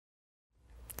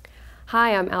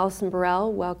Hi, I'm Allison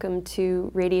Burrell. Welcome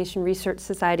to Radiation Research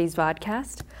Society's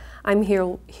vodcast. I'm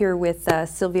here with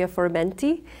Silvia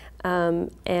Formenti,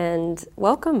 and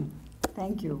welcome.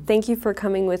 Thank you. Thank you for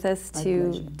coming with us My to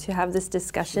pleasure. have this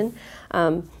discussion.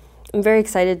 I'm very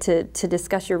excited to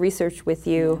discuss your research with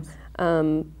you.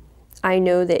 Yes. I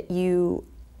know that you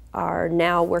are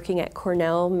now working at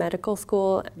Cornell Medical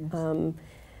School, Yes.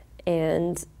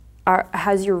 and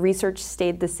has your research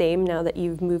stayed the same now that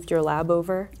you've moved your lab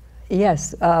over?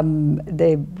 Yes,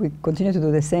 we continue to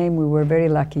do the same. We were very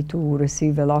lucky to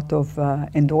receive a lot of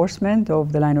endorsement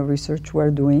of the line of research we're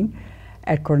doing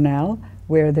at Cornell,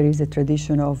 where there is a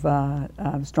tradition of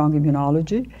strong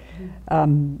immunology.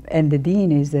 And the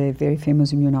dean is a very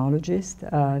famous immunologist.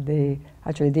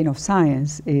 Actually, the dean of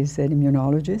science is an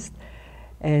immunologist.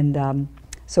 And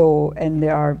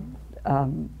there are,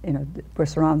 we're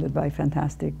surrounded by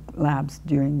fantastic labs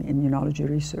doing immunology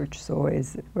research. So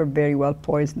we're very well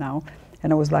poised now.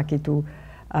 And I was lucky to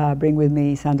bring with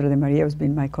me Sandra De Maria, who's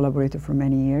been my collaborator for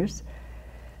many years.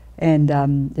 And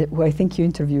who I think you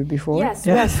interviewed before. Yes,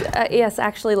 yes.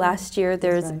 Actually, last year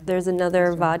right. there's another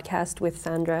That's right. vodcast with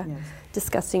Sandra Yes.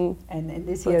 discussing. And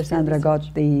this year, Sandra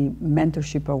got the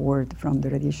mentorship award from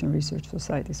the Radiation Research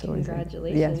Society. So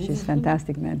Congratulations. Yes, she's a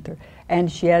fantastic mentor.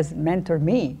 And she has mentored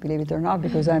me, believe it or not,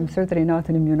 because I'm certainly not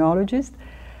an immunologist.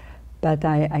 But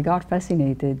I got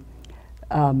fascinated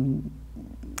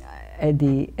at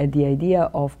the idea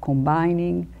of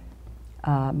combining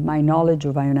my knowledge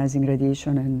of ionizing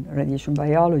radiation and radiation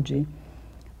biology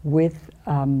with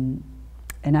a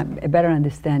better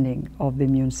understanding of the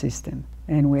immune system.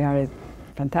 And we are at a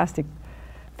fantastic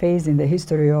phase in the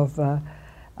history of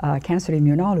cancer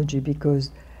immunology,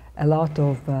 because a lot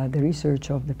of the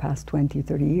research of the past 20,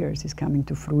 30 years is coming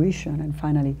to fruition and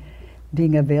finally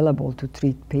being available to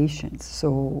treat patients.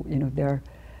 So, there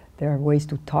are ways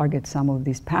to target some of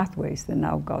these pathways that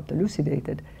now got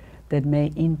elucidated that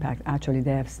may impact, actually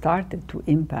they have started to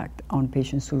impact on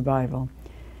patient survival.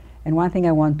 And one thing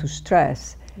I want to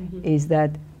stress is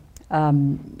that,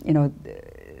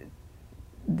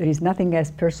 there is nothing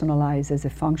as personalized as a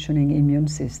functioning immune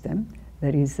system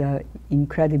that is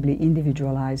incredibly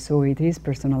individualized, so it is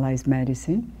personalized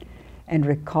medicine, and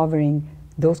recovering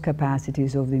those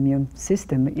capacities of the immune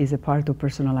system is a part of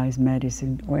personalized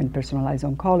medicine and personalized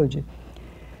oncology.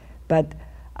 But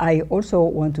I also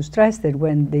want to stress that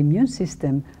when the immune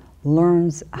system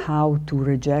learns how to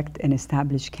reject and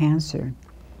establish cancer,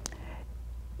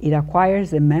 it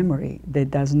acquires a memory that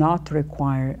does not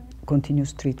require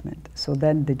continuous treatment. So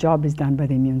then the job is done by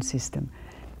the immune system.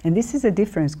 And this is a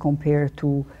difference compared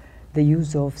to the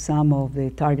use of some of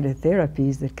the targeted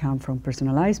therapies that come from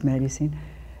personalized medicine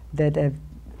that have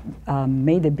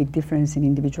made a big difference in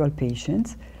individual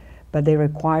patients, but they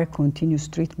require continuous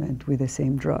treatment with the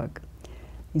same drug.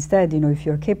 Instead, if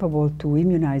you're capable to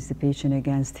immunize the patient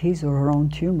against his or her own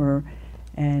tumor,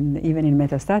 and even in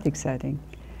metastatic setting,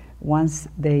 once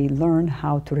they learn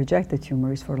how to reject the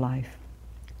tumor, is for life.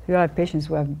 You have patients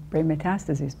who have brain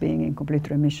metastases being in complete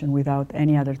remission without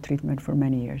any other treatment for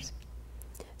many years.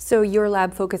 So your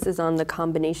lab focuses on the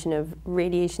combination of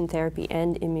radiation therapy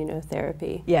and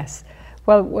immunotherapy. Yes.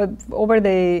 Well, over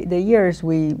the years,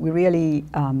 we really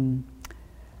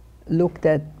looked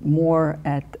more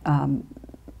at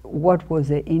what was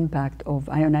the impact of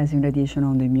ionizing radiation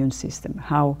on the immune system.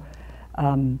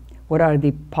 What are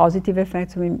the positive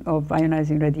effects of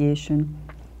ionizing radiation,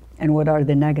 and what are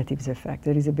the negative effects?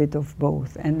 There is a bit of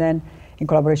both. And then, in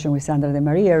collaboration with Sandra De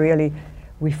Maria, really,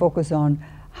 we focus on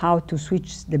how to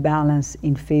switch the balance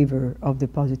in favor of the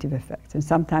positive effects. And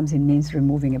sometimes it means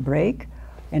removing a brake,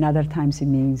 and other times it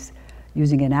means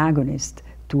using an agonist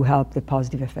to help the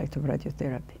positive effect of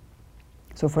radiotherapy.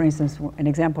 So, for instance, an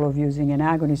example of using an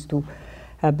agonist to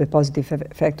have the positive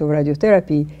effect of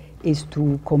radiotherapy is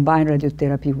to combine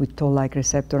radiotherapy with toll-like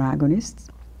receptor agonists.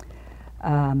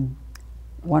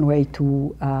 One way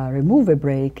to remove a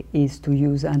brake is to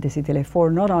use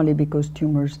anti-CTLA-4, not only because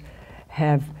tumors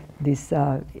have this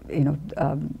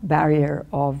barrier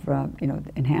of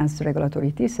enhanced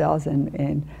regulatory T cells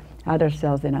and other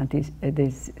cells than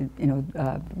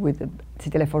with the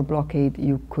CTLA-4 blockade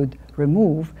you could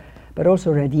remove, but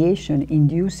also radiation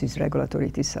induces regulatory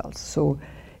T cells. So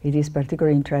it is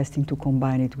particularly interesting to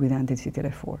combine it with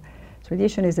anti-CTLA-4. So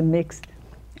radiation is a mixed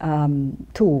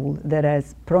tool that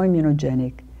has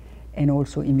pro-immunogenic and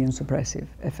also immune suppressive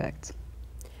effects.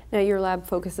 Now your lab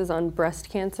focuses on breast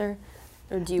cancer,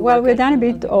 or do you? Well, we've done a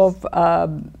bit of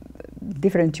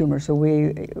different tumors. So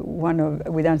we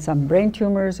done some brain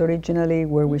tumors originally,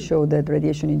 where we showed that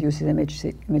radiation induces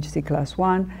MHC class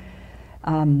 1.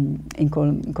 in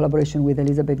collaboration with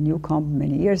Elizabeth Newcomb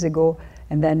many years ago.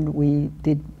 And then we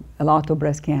did a lot of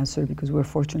breast cancer because we're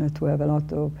fortunate to have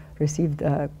received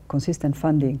consistent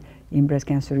funding in breast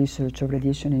cancer research of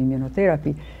radiation and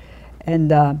immunotherapy.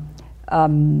 And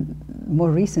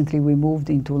more recently, we moved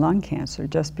into lung cancer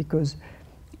just because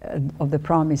of the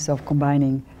promise of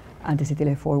combining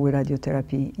anti-CTLA-4 with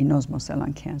radiotherapy in non-small cell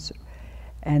lung cancer.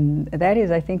 And that is,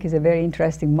 I think, is a very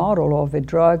interesting model of a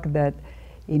drug that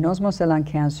in non-small cell lung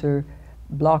cancer,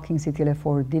 blocking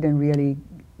CTLA-4 didn't really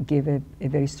give a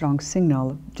very strong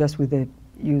signal just with the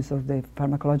use of the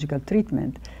pharmacological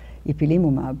treatment,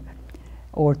 ipilimumab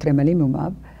or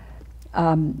tremelimumab.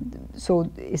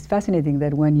 So it's fascinating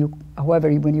that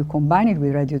however, when you combine it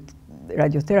with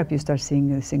radiotherapy, you start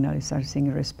seeing the signal, you start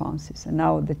seeing responses. And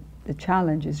now the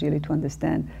challenge is really to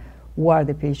understand who are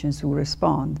the patients who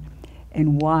respond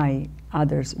and why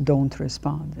others don't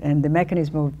respond. And the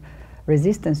mechanism of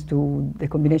resistance to the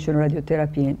combination of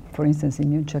radiotherapy, for instance,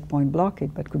 immune checkpoint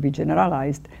blockade, but could be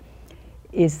generalized,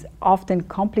 is often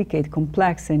complicated,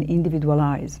 complex, and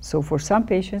individualized. So for some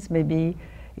patients, maybe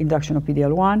induction of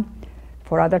PD-L1.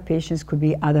 For other patients, could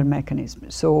be other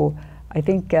mechanisms. So I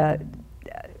think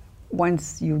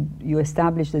once you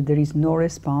establish that there is no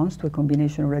response to a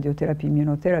combination of radiotherapy,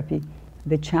 immunotherapy,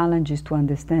 the challenge is to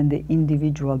understand the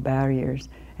individual barriers.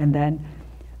 And then,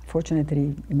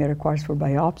 fortunately, it may require for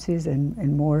biopsies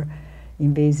and more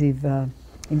invasive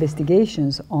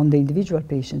investigations on the individual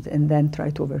patients, and then try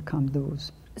to overcome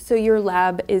those. So your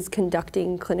lab is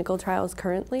conducting clinical trials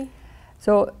currently?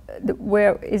 So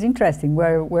where is interesting,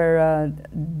 we're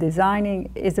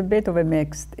designing is a bit of a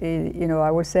mixed,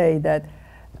 I would say that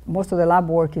most of the lab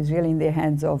work is really in the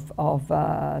hands of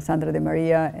Sandra De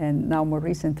Maria, and now more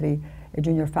recently a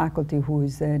junior faculty who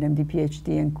is an MD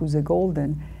PhD in Kuze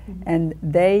Golden. Mm-hmm. And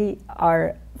they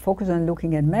are focused on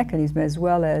looking at mechanism as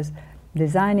well as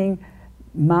designing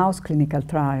mouse clinical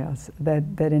trials that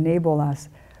enable us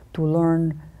to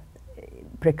learn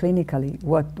preclinically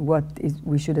what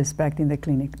we should expect in the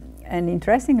clinic. And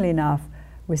interestingly enough,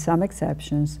 with some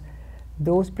exceptions,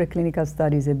 those preclinical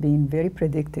studies have been very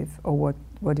predictive of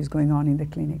what is going on in the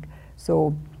clinic.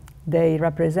 So they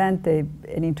represent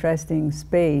an interesting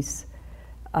space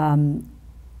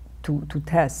to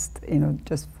test,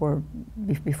 just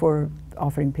before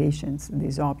offering patients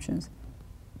these options.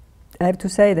 I have to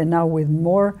say that now with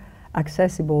more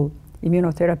accessible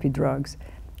immunotherapy drugs,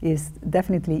 it's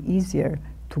definitely easier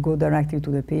to go directly to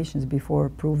the patients before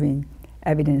proving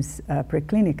evidence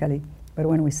preclinically. But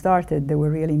when we started, there were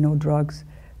really no drugs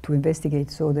to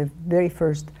investigate. So the very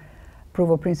first proof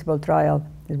of principle trial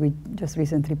that we just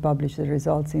recently published the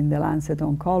results in the Lancet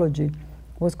Oncology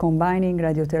was combining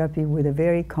radiotherapy with a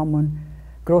very common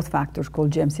growth factor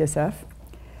called GM-CSF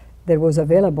that was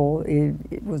available.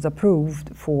 It was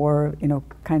approved for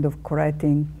kind of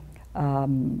correcting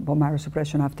bone marrow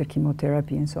suppression after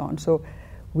chemotherapy and so on. So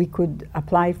we could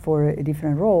apply for a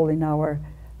different role. In our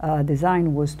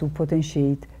design was to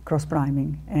potentiate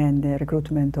cross-priming and the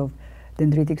recruitment of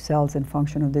dendritic cells and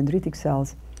function of dendritic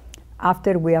cells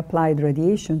after we applied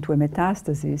radiation to a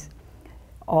metastasis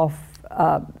of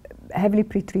heavily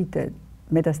pretreated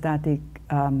metastatic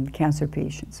cancer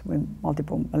patients with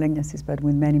multiple malignancies, but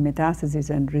with many metastases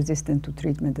and resistant to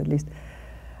treatment, at least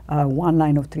one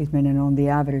line of treatment, and on the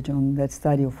average on that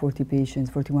study of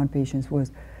 41 patients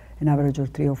was an average of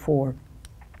 3 or 4.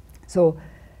 So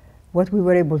what we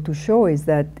were able to show is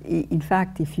that, in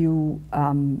fact, if you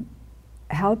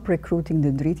help recruiting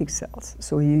dendritic cells,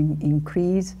 so you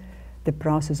increase the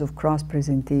process of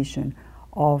cross-presentation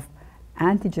of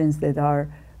antigens that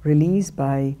are released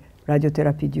by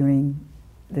radiotherapy during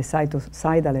the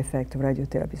cytocidal effect of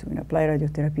radiotherapy. So when you apply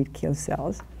radiotherapy, it kills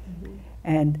cells. Mm-hmm.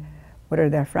 And whether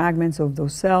they're fragments of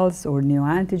those cells or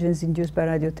neoantigens induced by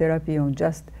radiotherapy or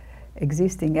just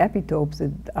existing epitopes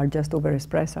that are just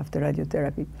overexpressed after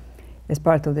radiotherapy as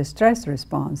part of the stress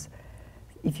response,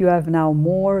 if you have now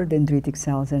more dendritic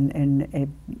cells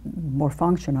and more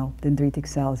functional dendritic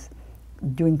cells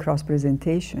doing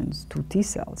cross-presentations to T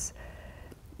cells,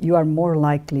 you are more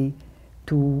likely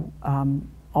to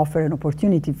offer an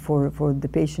opportunity for the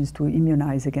patients to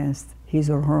immunize against his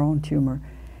or her own tumor.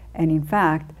 And in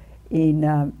fact, in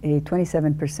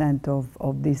 27%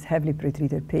 of these heavily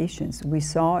pretreated patients, we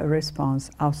saw a response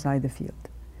outside the field.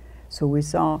 So we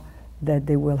saw that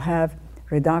they will have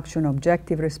reduction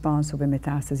objective response of a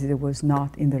metastasis that was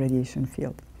not in the radiation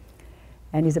field.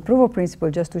 And it's a proof of principle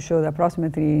just to show that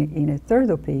approximately in a third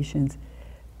of patients,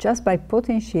 just by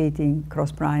potentiating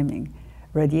cross-priming,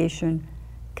 radiation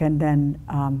can then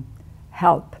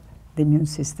help the immune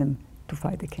system to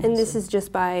fight the cancer. And this is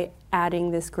just by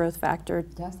adding this growth factor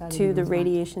Just adding to the growth factor.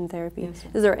 radiation therapy. Yes.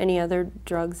 Is there any other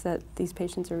drugs that these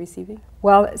patients are receiving?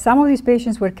 Well, some of these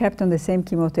patients were kept on the same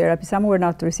chemotherapy. Some were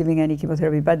not receiving any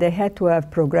chemotherapy, but they had to have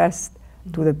progressed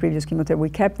to the previous chemotherapy. We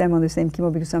kept them on the same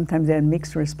chemo because sometimes they had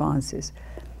mixed responses.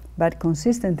 But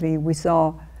consistently, we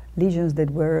saw lesions that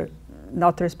were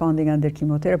not responding under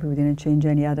chemotherapy. We didn't change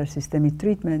any other systemic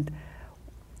treatment,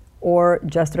 or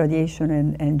just radiation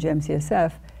and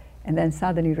GM-CSF, and then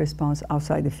suddenly response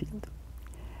outside the field.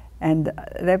 And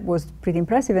that was pretty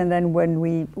impressive. And then when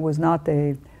we was not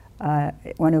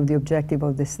one of the objectives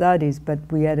of the studies, but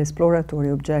we had exploratory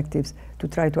objectives to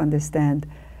try to understand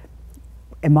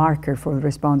a marker for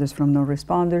responders from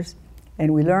non-responders.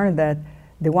 And we learned that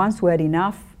the ones who had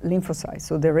enough lymphocytes,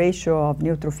 so the ratio of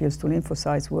neutrophils to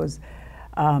lymphocytes was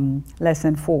less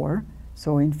than 4,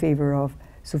 so in favor of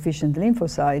sufficient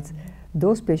lymphocytes,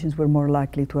 those patients were more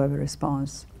likely to have a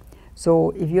response. So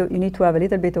if you need to have a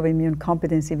little bit of immune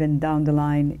competence even down the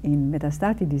line in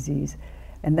metastatic disease,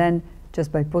 and then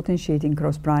just by potentiating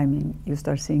cross-priming, you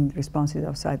start seeing responses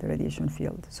outside the radiation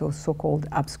field, so-called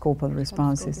abscopal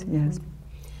responses. Yes.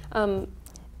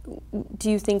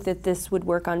 Do you think that this would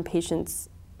work on patients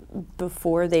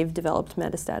before they've developed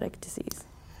metastatic disease?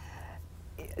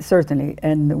 Certainly,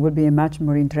 and would be a much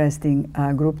more interesting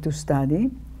group to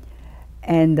study.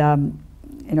 And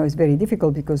you know, it's very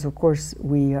difficult because, of course,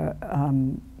 we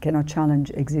cannot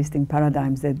challenge existing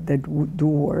paradigms that do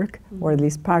work, or at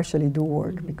least partially do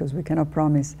work, because we cannot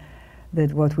promise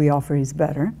that what we offer is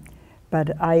better.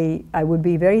 But I would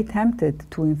be very tempted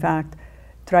to, in fact,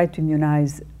 try to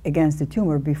immunize against the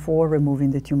tumor before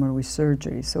removing the tumor with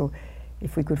surgery. So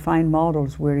if we could find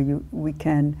models where we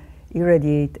can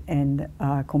irradiate and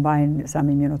combine some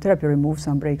immunotherapy, remove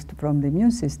some breaks from the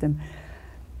immune system,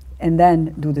 and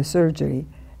then do the surgery,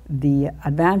 the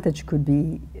advantage could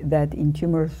be that in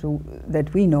tumors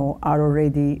that we know are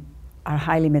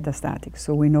highly metastatic.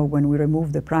 So we know when we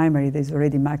remove the primary, there's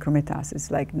already micrometastasis,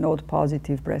 like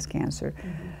node-positive breast cancer,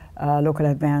 local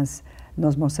advanced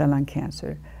non-small cell lung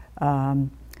cancer,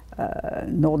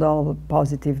 nodal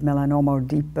positive melanoma or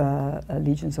deep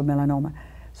lesions of melanoma.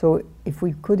 So if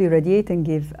we could irradiate and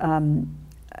give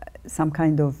some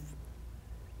kind of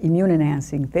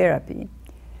immune-enhancing therapy,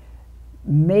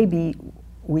 maybe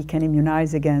we can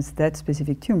immunize against that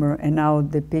specific tumor, and now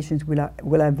the patients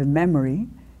will have a memory,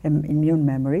 an immune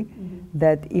memory,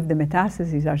 that if the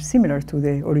metastases are similar to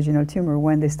the original tumor,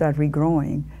 when they start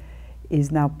regrowing,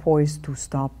 is now poised to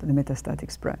stop the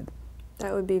metastatic spread.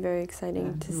 That would be very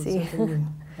exciting to see. Yes.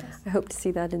 I hope to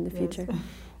see that in the future.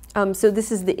 So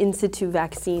this is the in situ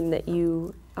vaccine that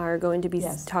you are going to be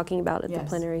talking about at the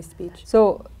plenary speech.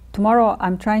 So tomorrow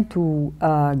I'm trying to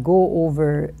go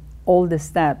over all the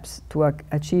steps to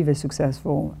achieve a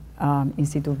successful in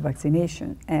situ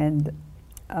vaccination. And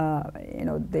you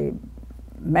know, the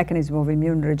mechanism of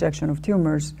immune rejection of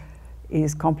tumors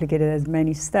is complicated, as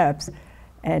many steps.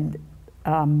 And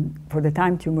for the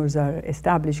time tumors are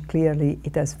established, clearly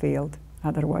it has failed.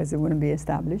 Otherwise, it wouldn't be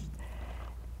established.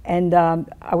 And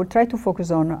I would try to focus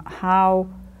on how,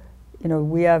 you know,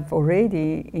 we have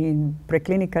already in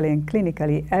preclinically and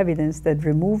clinically evidence that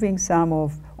removing some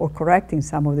of or correcting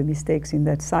some of the mistakes in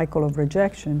that cycle of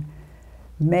rejection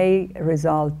may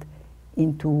result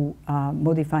into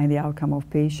modifying the outcome of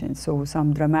patients. So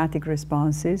some dramatic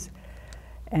responses,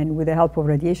 and with the help of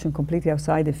radiation completely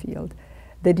outside the field,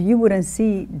 that you wouldn't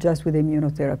see just with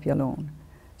immunotherapy alone.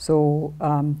 So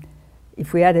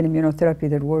if we had an immunotherapy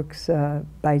that works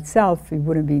by itself, it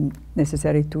wouldn't be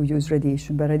necessary to use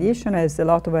radiation. But radiation has a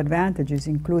lot of advantages,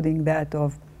 including that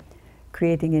of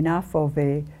creating enough of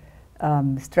a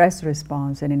stress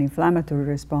response and an inflammatory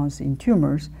response in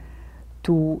tumors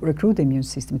to recruit the immune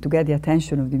system, to get the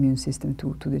attention of the immune system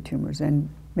to the tumors, and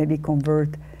maybe convert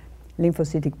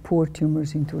lymphocytic poor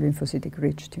tumors into lymphocytic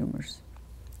rich tumors.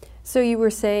 So you were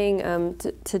saying,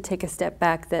 to take a step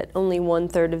back, that only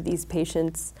 1/3 of these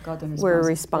patients were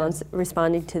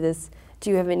responding to this.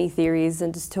 Do you have any theories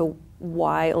as to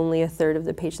why only 1/3 of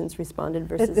the patients responded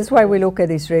versus? That's why we look at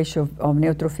this ratio of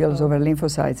neutrophils over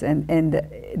lymphocytes, and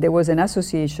there was an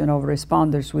association of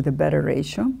responders with a better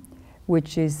ratio,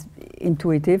 which is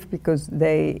intuitive because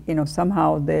they, you know,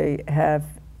 somehow they have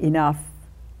enough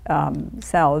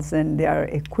cells and they are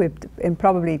equipped, and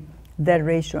probably that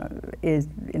ratio is,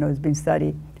 you know, has been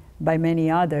studied by many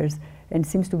others and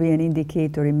seems to be an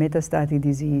indicator in metastatic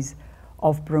disease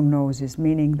of prognosis,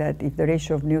 meaning that if the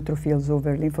ratio of neutrophils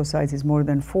over lymphocytes is more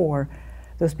than 4,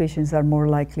 those patients are more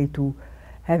likely to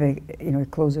have a, you know, a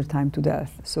closer time to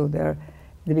death. So they're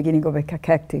the beginning of a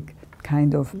cachectic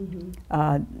kind of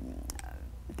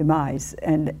demise.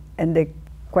 And the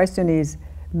question is,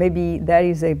 maybe that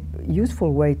is a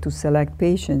useful way to select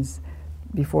patients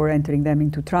before entering them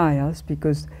into trials,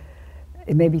 because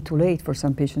it may be too late for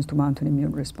some patients to mount an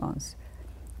immune response.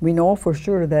 We know for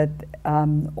sure that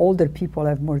older people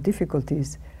have more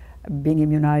difficulties being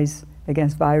immunized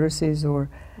against viruses or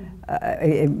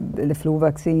the flu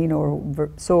vaccine,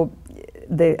 so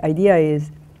the idea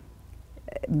is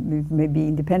maybe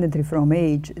independently from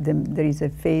age, there is a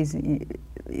phase in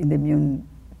the immune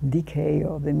decay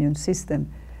of the immune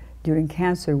system during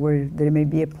cancer where there may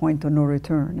be a point of no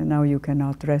return, and now you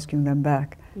cannot rescue them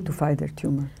back to fight their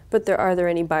tumor. But are there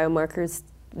any biomarkers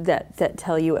that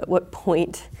tell you at what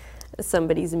point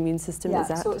somebody's immune system is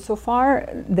at? So far,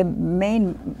 the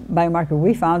main biomarker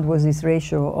we found was this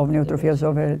ratio of neutrophils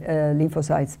over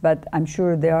lymphocytes, but I'm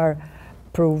sure there are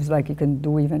proofs, like you can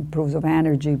do even proofs of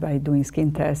energy by doing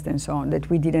skin tests and so on, that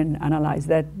we didn't analyze.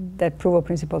 That proof of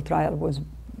principle trial was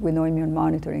with no immune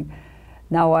monitoring.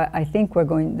 Now I think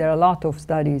there are a lot of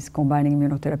studies combining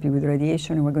immunotherapy with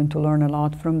radiation, and we're going to learn a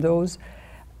lot from those.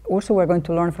 Also, we're going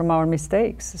to learn from our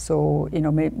mistakes. So,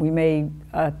 we may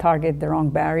target the wrong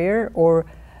barrier or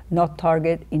not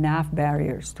target enough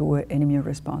barriers to an immune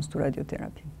response to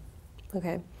radiotherapy.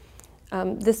 Okay.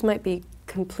 This might be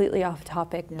completely off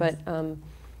topic, yes. But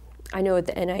I know at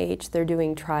the NIH they're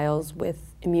doing trials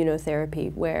with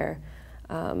immunotherapy where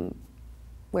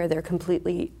they're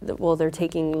they're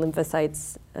taking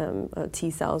lymphocytes,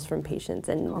 T cells from patients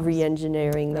and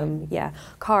re-engineering them. Yeah,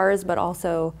 CARs, but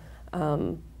also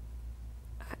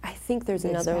I think there's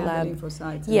another lab,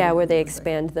 where they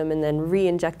expand them and then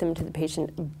re-inject them to the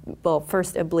patient. Well,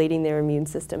 first ablating their immune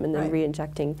system and then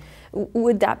re-injecting.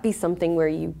 Would that be something where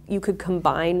you could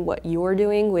combine what you're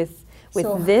doing with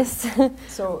this?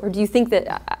 Or do you think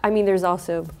that, there's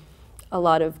also a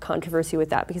lot of controversy with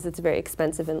that because it's a very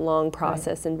expensive and long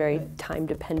process and very time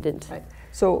dependent.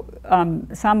 So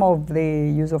some of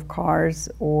the use of CARs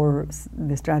or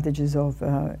the strategies of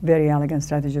very elegant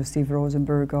strategy of Steve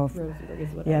Rosenberg of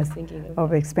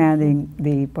expanding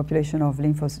the population of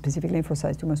specific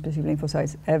lymphocytes, tumor-specific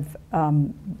lymphocytes, have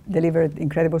delivered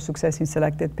incredible success in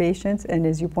selected patients, and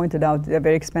as you pointed out, they're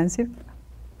very expensive.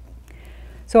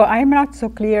 So I'm not so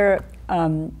clear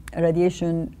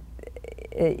radiation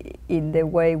in the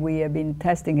way we have been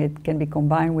testing it can be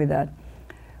combined with that.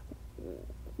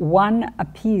 One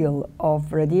appeal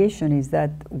of radiation is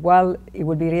that while it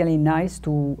would be really nice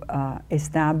to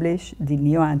establish the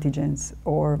neoantigens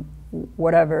or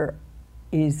whatever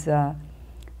is the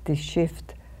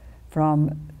shift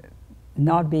from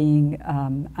not being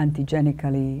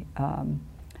antigenically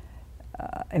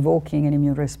evoking an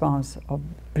immune response of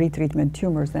pre-treatment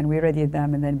tumors, then we irradiate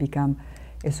them and then become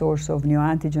a source of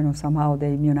neoantigen, or somehow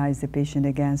they immunize the patient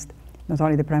against not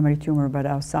only the primary tumor but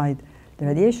outside the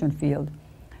radiation field.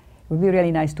 It would be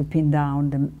really nice to pin down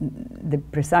the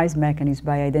precise mechanism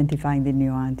by identifying the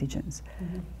neoantigens.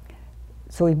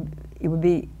 So it would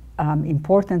be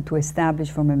important to establish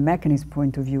from a mechanism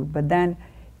point of view, but then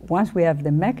once we have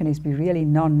the mechanism, it's really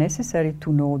not necessary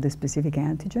to know the specific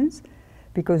antigens,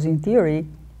 because in theory,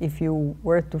 if you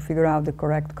were to figure out the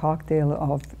correct cocktail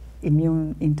of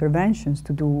immune interventions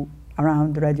to do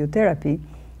around radiotherapy,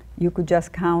 you could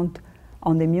just count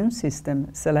on the immune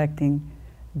system selecting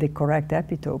the correct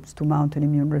epitopes to mount an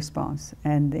immune response.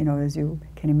 And as you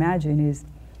can imagine,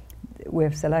 we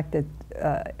have selected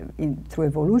through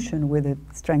evolution with the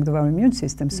strength of our immune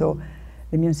system. So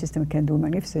the immune system can do a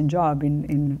magnificent job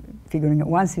in figuring out,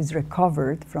 once it's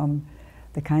recovered from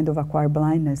the kind of acquired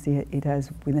blindness it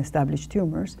has with established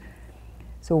tumors.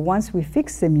 So once we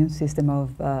fix the immune system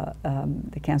of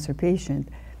the cancer patient,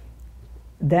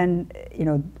 then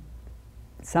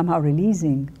somehow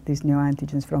releasing these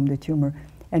neoantigens from the tumor.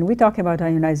 And we talk about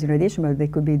ionizing radiation, but there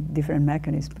could be different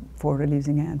mechanisms for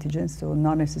releasing antigens, so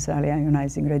not necessarily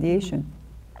ionizing radiation.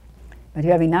 But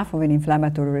you have enough of an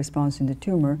inflammatory response in the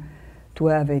tumor to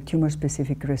have a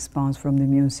tumor-specific response from the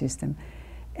immune system.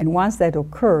 And once that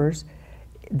occurs,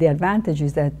 the advantage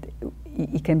is that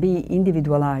it can be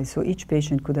individualized, so each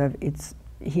patient could have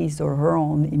his or her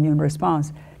own immune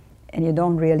response, and you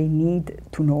don't really need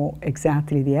to know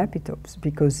exactly the epitopes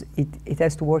because it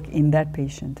has to work in that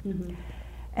patient.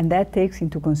 And that takes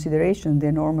into consideration the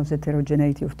enormous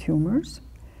heterogeneity of tumors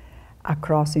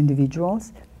across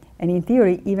individuals, and in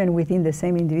theory, even within the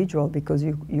same individual, because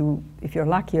if you're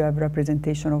lucky, you have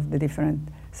representation of the different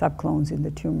subclones in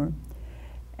the tumor.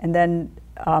 And then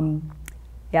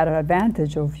the other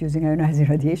advantage of using ionizing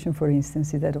radiation, for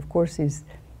instance, is that, of course, is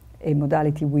a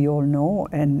modality we all know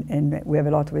and we have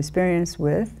a lot of experience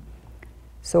with.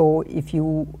 So if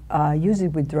you use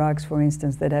it with drugs, for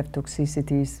instance, that have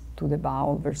toxicities to the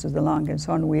bowel versus the lung and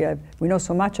so on, we know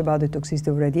so much about the toxicity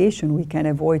of radiation, we can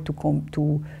avoid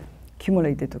to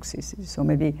accumulate the toxicity. So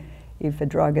maybe if a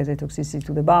drug has a toxicity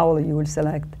to the bowel, you will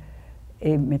select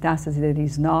a metastasis that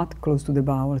is not close to the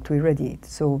bowel to irradiate.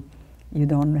 So you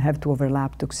don't have to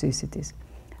overlap toxicities.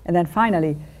 And then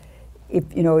finally,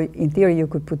 if, in theory, you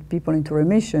could put people into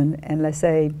remission, and let's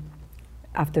say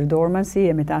after dormancy,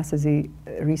 a metastasis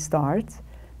restarts,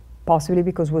 possibly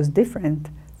because it was different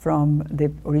from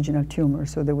the original tumor.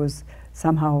 So there was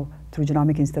somehow, through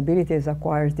genomic instability, it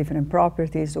acquires different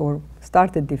properties or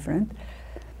started different.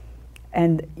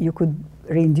 And you could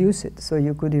reinduce it, so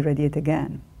you could irradiate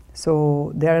again.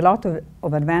 So there are a lot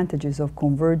of advantages of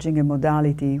converging a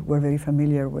modality we're very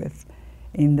familiar with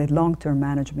in the long-term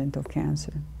management of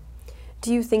cancer.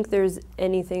 Do you think there's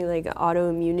anything like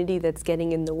autoimmunity that's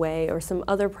getting in the way, or some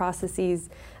other processes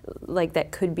like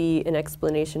that could be an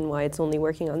explanation why it's only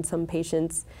working on some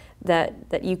patients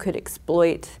that you could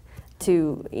exploit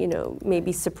to,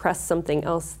 maybe suppress something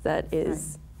else that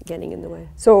is getting in the way?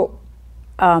 So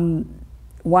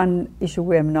one issue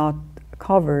we have not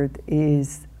covered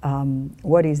is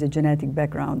what is the genetic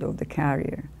background of the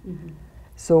carrier. Mm-hmm.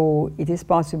 So it is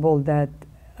possible that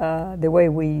the way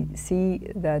we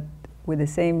see that with the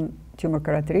same tumor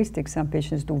characteristics, some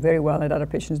patients do very well and other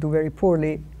patients do very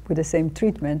poorly with the same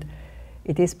treatment.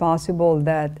 It is possible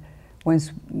that when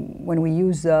we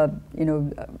use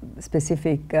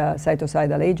specific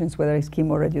cytocidal agents, whether it's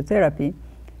chemo or radiotherapy,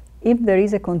 if there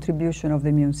is a contribution of the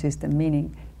immune system,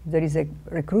 meaning if there is a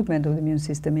recruitment of the immune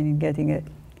system, meaning getting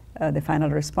the final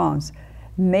response,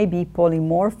 maybe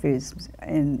polymorphisms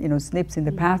and SNPs in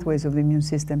the pathways of the immune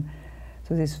system.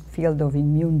 So this field of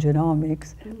immune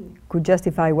genomics could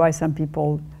justify why some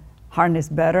people harness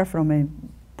better from a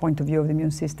point of view of the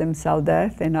immune system cell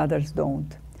death and others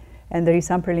don't. And there is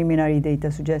some preliminary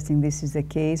data suggesting this is the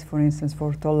case, for instance,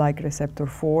 for toll-like receptor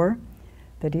 4,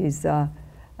 that is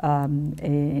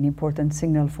an important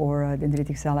signal for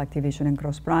dendritic cell activation and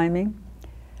cross-priming.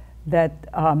 That,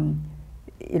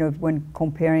 when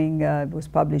comparing, it was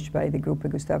published by the group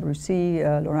of Gustave Roussy,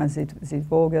 Laurent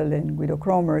Zitvogel, and Guido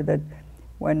Kromer, that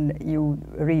when you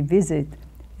revisit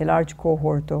a large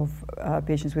cohort of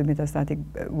patients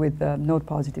with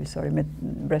node-positive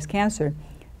breast cancer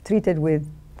treated with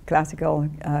classical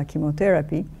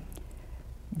chemotherapy,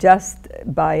 just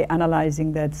by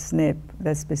analyzing that SNP,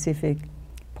 that specific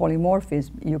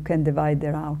polymorphism, you can divide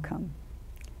their outcome.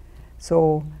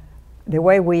 So the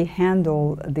way we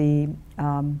handle the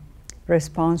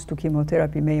response to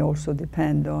chemotherapy may also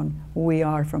depend on who we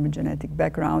are from a genetic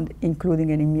background,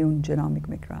 including an immune genomic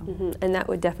background. Mm-hmm. And that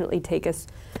would definitely take us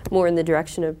more in the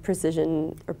direction of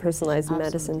precision or personalized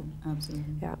medicine.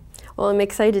 Absolutely. Yeah. Well, I'm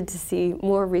excited to see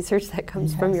more research that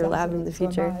comes from your lab in the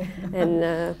future.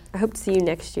 And I hope to see you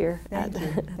next year at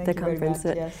the conference.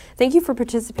 Yes. Thank you for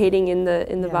participating in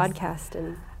the podcast.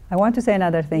 And I want to say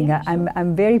another thing. Yeah, sure.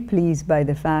 I'm very pleased by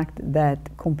the fact that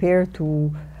compared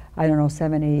to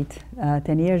 7, 8,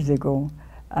 10 years ago,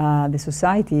 the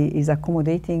society is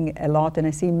accommodating a lot, and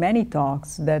I see many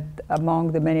talks that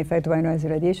among the many effects of ionizing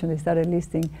radiation, they started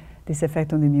listing this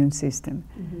effect on the immune system.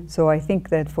 Mm-hmm. So I think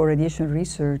that for radiation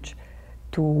research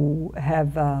to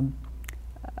have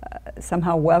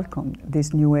somehow welcomed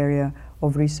this new area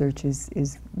of research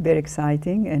is very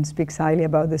exciting and speaks highly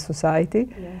about the society.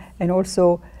 Yes. And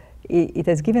also it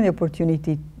has given the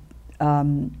opportunity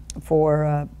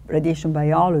for radiation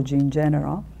biology in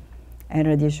general and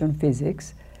radiation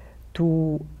physics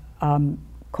to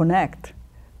connect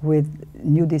with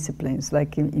new disciplines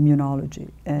like immunology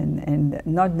and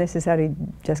not necessarily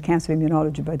just cancer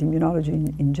immunology, but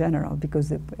immunology in general,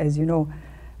 because as you know,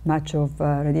 much of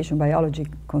radiation biology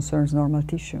concerns normal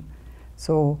tissue.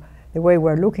 So the way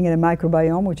we're looking at the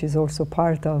microbiome, which is also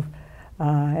part of,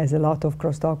 has a lot of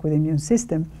crosstalk with the immune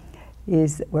system,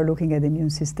 is we're looking at the immune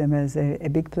system as a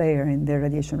big player in the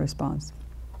radiation response.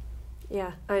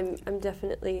 Yeah, I'm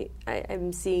definitely,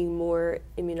 I'm seeing more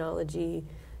immunology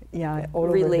all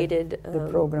related over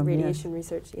the program, radiation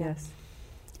research. Yeah. Yes.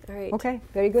 All right. Okay,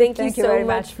 very good. Thank you very so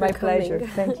much. For My coming. pleasure.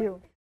 Thank you.